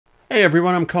Hey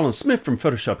everyone, I'm Colin Smith from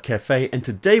photoshopCAFE, and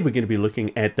today we're going to be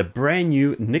looking at the brand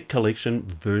new Nik Collection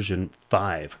version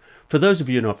 5. For those of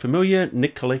you not familiar,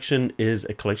 Nik Collection is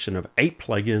a collection of 8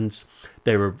 plugins.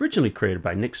 They were originally created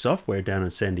by Nik Software down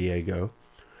in San Diego.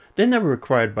 Then they were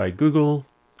acquired by Google,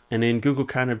 and then Google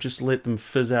kind of just let them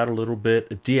fizz out a little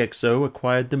bit. DxO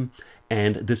acquired them,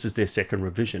 and this is their second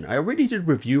revision. I already did a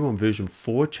review on version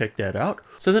 4, check that out.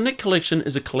 So the Nik Collection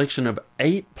is a collection of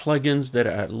 8 plugins that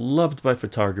are loved by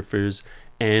photographers,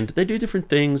 and they do different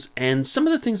things, and some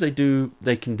of the things they do,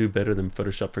 they can do better than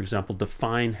Photoshop. For example,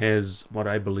 Define has what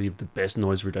I believe the best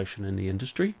noise reduction in the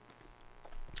industry.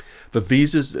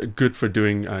 Visa's good for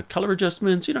doing color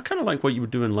adjustments, you know, kind of like what you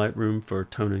would do in Lightroom for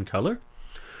tone and color.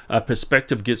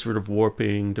 Perspective gets rid of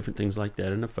warping, different things like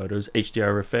that in the photos.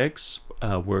 HDR effects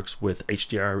works with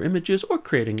HDR images or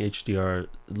creating HDR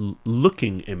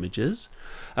looking images.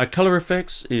 Color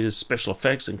effects is special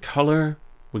effects and color.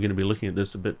 We're going to be looking at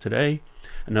this a bit today.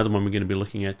 Another one we're going to be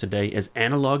looking at today is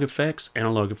analog effects.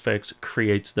 Analog effects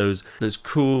creates those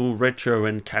cool retro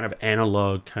and kind of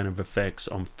analog kind of effects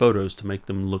on photos to make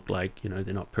them look like, you know,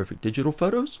 they're not perfect digital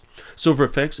photos. Silver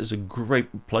effects is a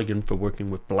great plugin for working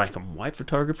with black and white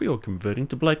photography or converting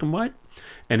to black and white.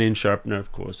 And then sharpener,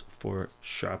 of course, for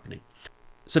sharpening.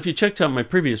 So if you checked out my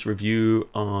previous review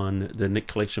on the Nik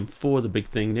Collection 4, the big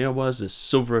thing there was is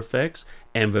silver effects,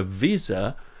 and the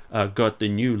Visa got the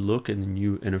new look and the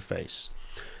new interface.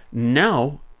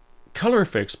 Now, Color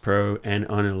Effects Pro and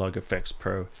Analog Effects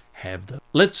Pro have them.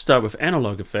 Let's start with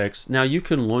Analog Effects. Now you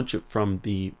can launch it from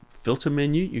the filter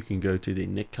menu. You can go to the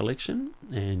Nik Collection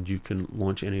and you can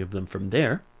launch any of them from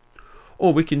there.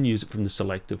 Or we can use it from the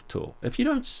Selective tool. If you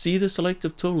don't see the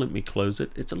Selective tool, let me close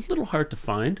it. It's a little hard to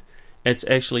find. It's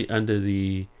actually under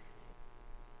the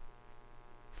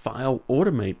File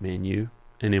Automate menu,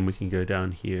 and then we can go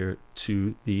down here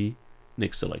to the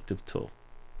Nik Selective tool.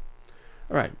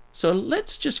 All right, so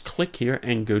let's just click here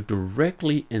and go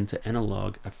directly into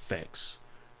Analog Effects.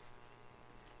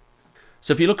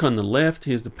 So if you look on the left,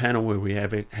 here's the panel where we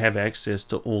have access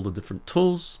to all the different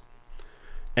tools.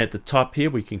 At the top here,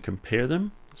 we can compare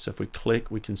them. So if we click,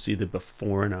 we can see the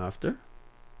before and after.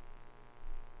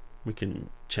 We can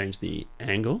change the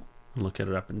angle and look at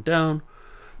it up and down.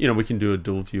 You know, we can do a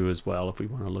dual view as well if we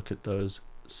want to look at those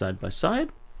side by side.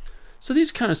 So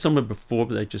these kind of similar before,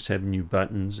 but they just have new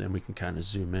buttons and we can kind of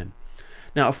zoom in.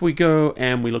 Now, if we go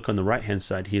and we look on the right-hand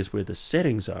side, here's where the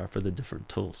settings are for the different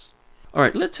tools. All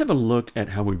right, let's have a look at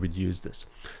how we would use this.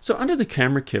 So under the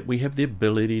camera kit, we have the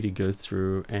ability to go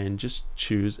through and just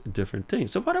choose different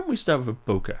things. So why don't we start with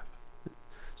a bokeh?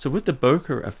 So with the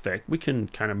bokeh effect, we can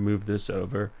kind of move this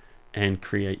over and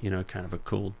create, you know, kind of a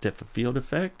cool depth of field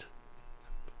effect.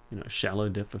 You know, shallow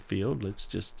depth of field. Let's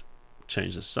just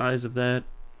change the size of that.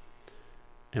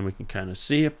 And we can kind of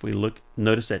see if we look,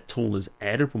 notice that tool is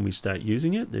added when we start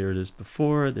using it. There it is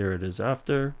before, there it is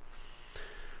after.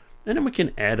 And then we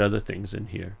can add other things in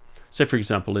here. So for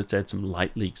example, let's add some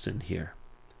light leaks in here.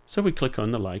 So we click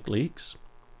on the light leaks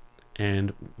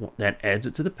and that adds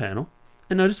it to the panel.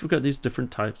 And notice we've got these different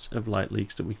types of light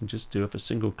leaks that we can just do with a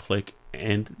single click.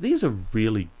 And these are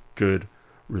really good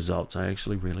results. I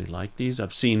actually really like these.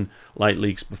 I've seen light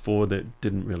leaks before that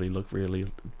didn't really look really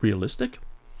realistic.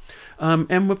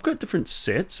 And we've got different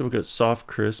sets. So we've got soft,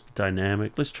 crisp,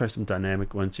 dynamic. Let's try some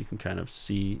dynamic ones. You can kind of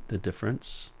see the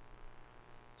difference.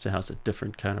 So how's a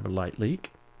different kind of a light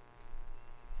leak?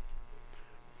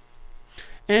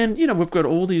 And, you know, we've got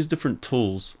all these different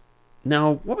tools.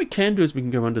 Now, what we can do is we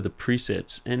can go under the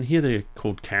presets. And here they're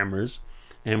called cameras.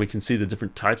 And we can see the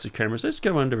different types of cameras. Let's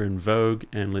go under in Vogue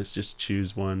and let's just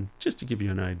choose one just to give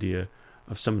you an idea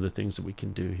of some of the things that we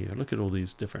can do here. Look at all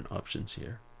these different options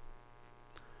here.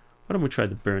 Why don't we try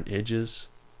the burnt edges,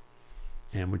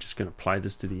 and we're just going to apply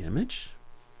this to the image.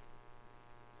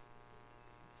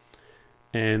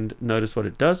 And notice what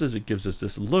it does is it gives us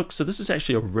this look. So this is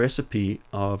actually a recipe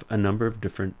of a number of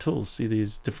different tools. See,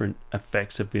 these different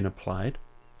effects have been applied,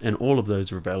 and all of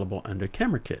those are available under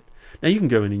Camera Kit. Now you can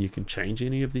go in and you can change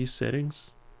any of these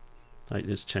settings. Like,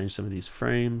 let's change some of these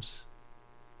frames.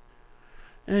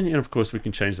 And, you know, of course we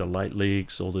can change the light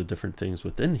leaks, all the different things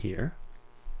within here.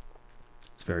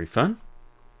 It's very fun.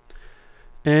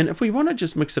 And if we want to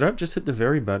just mix it up, just hit the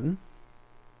vary button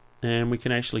and we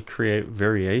can actually create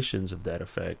variations of that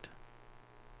effect.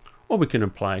 Or we can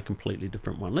apply a completely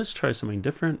different one. Let's try something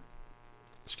different.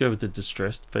 Let's go with the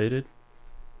distressed faded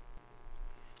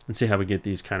and see how we get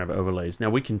these kind of overlays.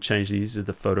 Now we can change these as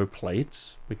the photo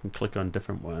plates. We can click on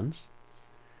different ones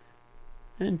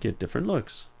and get different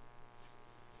looks.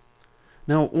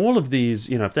 Now all of these,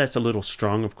 you know, if that's a little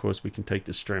strong, of course we can take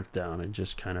the strength down and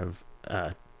just kind of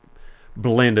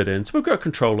blend it in. So we've got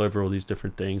control over all these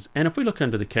different things. And if we look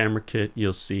under the camera kit,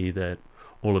 you'll see that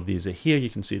all of these are here. You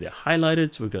can see they're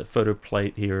highlighted. So we've got photo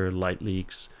plate here, light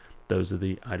leaks. Those are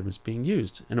the items being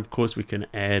used. And of course we can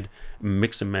add,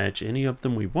 mix and match any of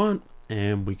them we want,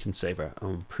 and we can save our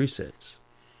own presets.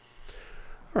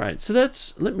 All right, so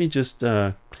let me just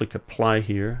click apply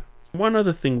here. One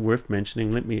other thing worth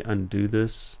mentioning, let me undo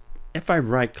this. If I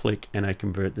right click and I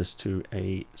convert this to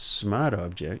a smart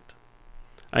object,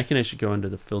 I can actually go under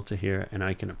the filter here and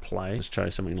I can apply. Let's try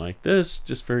something like this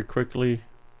just very quickly.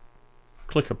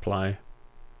 Click apply.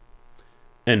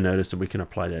 And notice that we can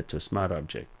apply that to a smart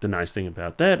object. The nice thing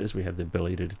about that is we have the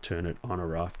ability to turn it on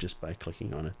or off just by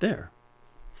clicking on it there.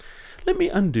 Let me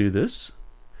undo this,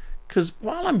 because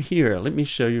while I'm here, let me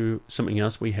show you something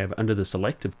else we have under the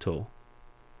selective tool.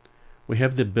 We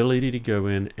have the ability to go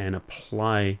in and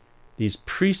apply these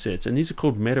presets, and these are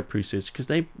called meta presets because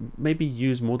they maybe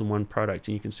use more than one product.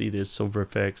 And you can see there's silver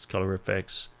effects, color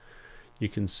effects. You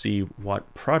can see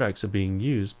what products are being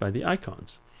used by the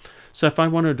icons. So if I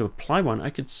wanted to apply one, I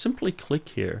could simply click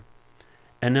here,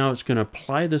 and now it's going to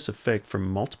apply this effect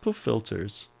from multiple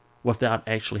filters without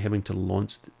actually having to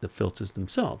launch the filters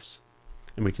themselves.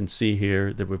 And we can see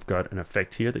here that we've got an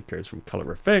effect here that goes from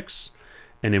color effects,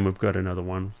 and then we've got another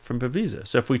one from Vivisa.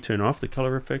 So if we turn off the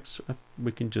color effects,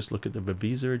 we can just look at the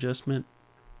Vivisa adjustment,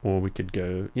 or we could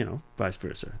go, vice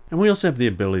versa. And we also have the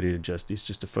ability to adjust these,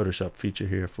 just a Photoshop feature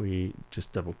here. If we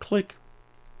just double click,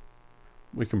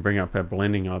 we can bring up our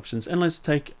blending options, and let's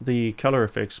take the Color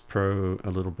Effects Pro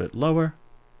a little bit lower.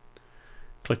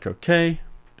 Click OK,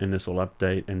 and this will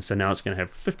update. And so now it's going to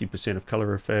have 50% of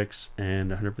color effects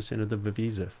and 100% of the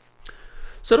Vivisa.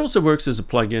 So it also works as a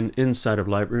plugin inside of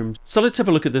Lightroom. So let's have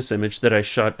a look at this image that I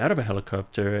shot out of a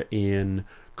helicopter in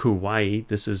Kauai.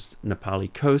 This is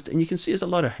Nepali coast, and you can see there's a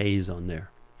lot of haze on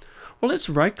there. Well, let's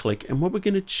right click, and what we're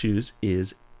going to choose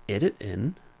is Edit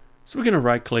In. So we're going to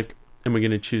right click, and we're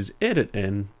going to choose Edit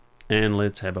In, and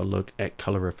let's have a look at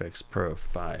Color Effects Pro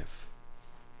 5.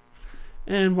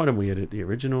 And why don't we edit the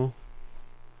original?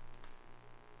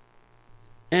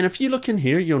 And if you look in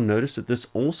here, you'll notice that this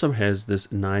also has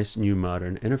this nice new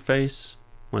modern interface.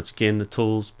 Once again, the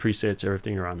tools, presets,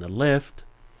 everything are on the left,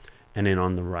 and then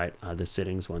on the right are the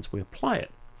settings once we apply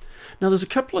it. Now there's a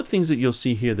couple of things that you'll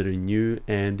see here that are new,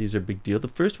 and these are a big deal. The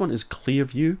first one is clear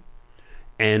view.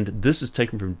 And this is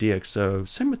taken from DxO,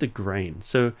 same with the grain.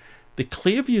 So the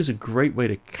clear view is a great way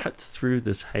to cut through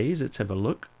this haze. Let's have a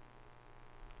look.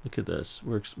 Look at this,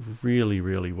 works really,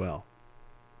 really well.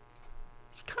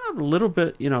 It's kind of a little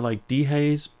bit, like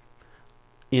dehaze.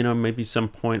 Maybe some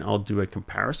point I'll do a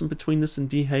comparison between this and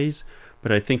dehaze,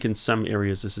 but I think in some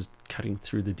areas this is cutting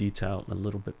through the detail a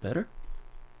little bit better.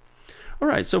 All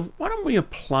right, so why don't we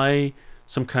apply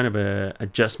some kind of a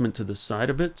adjustment to the side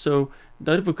of it. So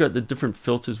now that we've got the different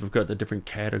filters, we've got the different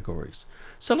categories.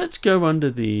 So let's go under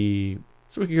we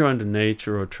can go under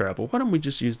nature or travel. Why don't we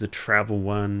just use the travel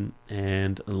one,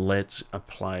 and let's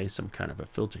apply some kind of a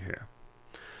filter here.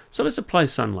 So let's apply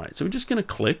sunlight. So we're just going to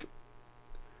click,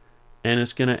 and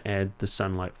it's going to add the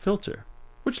sunlight filter,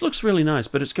 which looks really nice,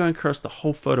 but it's going across the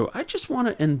whole photo. I just want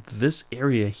it in this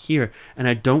area here, and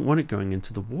I don't want it going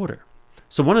into the water.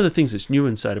 So one of the things that's new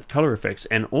inside of color effects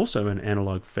and also in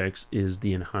analog effects is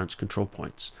the enhanced control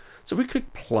points. So we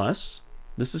click plus.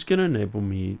 This is going to enable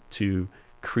me to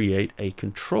create a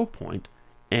control point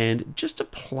and just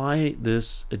apply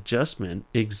this adjustment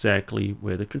exactly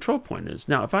where the control point is.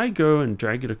 Now, if I go and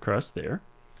drag it across there,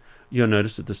 you'll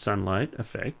notice that the sunlight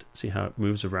effect, see how it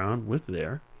moves around with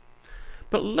there.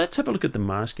 But let's have a look at the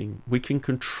masking. We can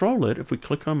control it if we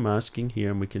click on masking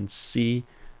here, and we can see,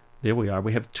 there we are.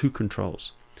 We have two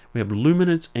controls. We have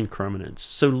luminance and chrominance.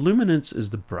 So luminance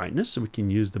is the brightness, so we can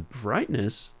use the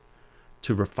brightness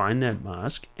to refine that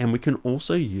mask, and we can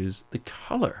also use the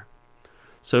color.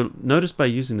 So notice by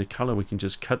using the color, we can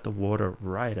just cut the water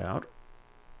right out.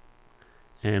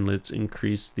 And let's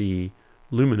increase the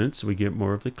luminance so we get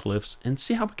more of the cliffs, and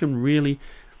see how we can really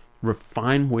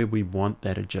refine where we want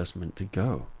that adjustment to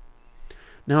go.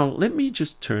 Now let me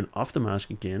just turn off the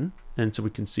mask again, and so we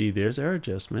can see there's our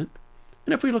adjustment.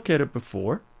 And if we look at it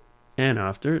before and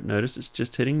after, notice it's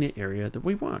just hitting the area that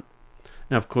we want.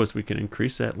 Now of course we can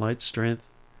increase that light strength,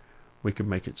 we could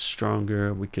make it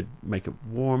stronger, we could make it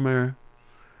warmer.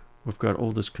 We've got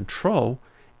all this control,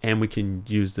 and we can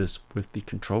use this with the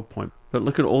control point. But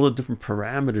look at all the different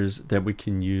parameters that we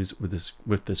can use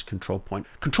with this control point.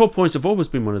 Control points have always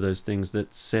been one of those things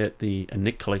that set the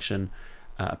Nik collection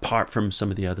apart from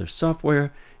some of the other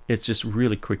software. It's just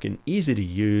really quick and easy to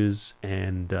use,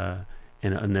 and it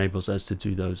enables us to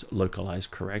do those localized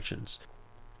corrections.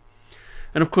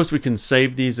 And of course we can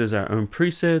save these as our own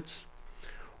presets.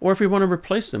 Or if we want to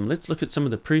replace them, let's look at some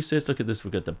of the presets. Look at this,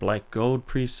 we've got the black gold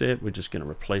preset. We're just going to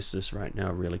replace this right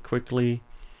now really quickly.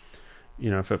 You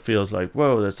know, if it feels like,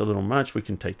 whoa, that's a little much, we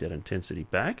can take that intensity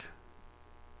back.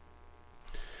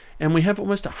 And we have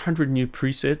almost 100 new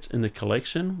presets in the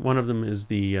collection. One of them is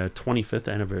the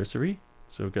 25th anniversary.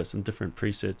 So we've got some different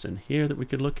presets in here that we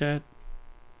could look at.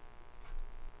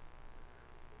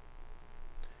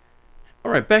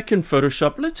 All right, back in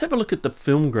Photoshop, let's have a look at the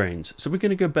film grains. So we're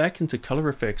going to go back into Color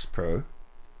Effects Pro.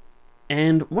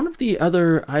 And one of the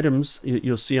other items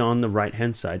you'll see on the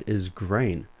right-hand side is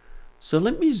grain. So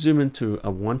let me zoom into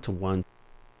a 1:1.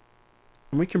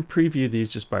 And we can preview these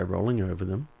just by rolling over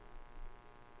them.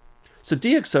 So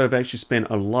DxO have actually spent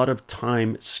a lot of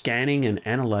time scanning and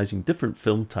analyzing different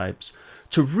film types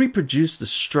to reproduce the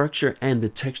structure and the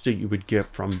texture you would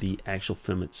get from the actual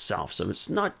film itself. So it's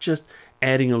not just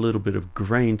adding a little bit of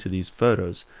grain to these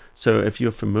photos. So if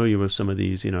you're familiar with some of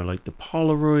these, you know, like the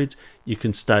Polaroids, you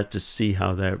can start to see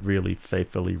how that really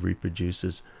faithfully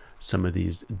reproduces some of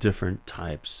these different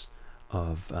types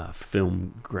of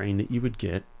film grain that you would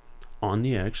get on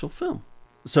the actual film.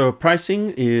 So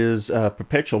pricing is a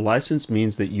perpetual license,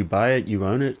 means that you buy it, you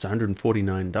own it. It's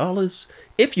 $149.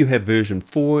 If you have version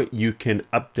 4, you can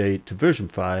update to version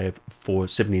 5 for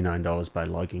 $79 by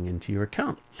logging into your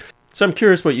account. So I'm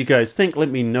curious what you guys think. Let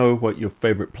me know what your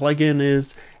favorite plugin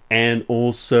is. And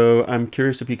also, I'm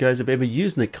curious if you guys have ever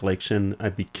used Nick Collection.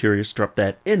 I'd be curious, drop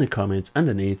that in the comments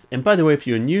underneath. And by the way, if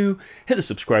you're new, hit the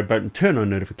subscribe button, turn on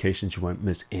notifications. You won't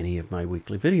miss any of my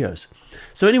weekly videos.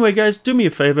 So anyway, guys, do me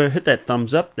a favor, hit that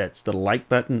thumbs up. That's the like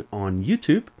button on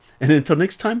YouTube. And until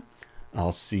next time,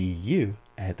 I'll see you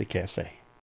at the cafe.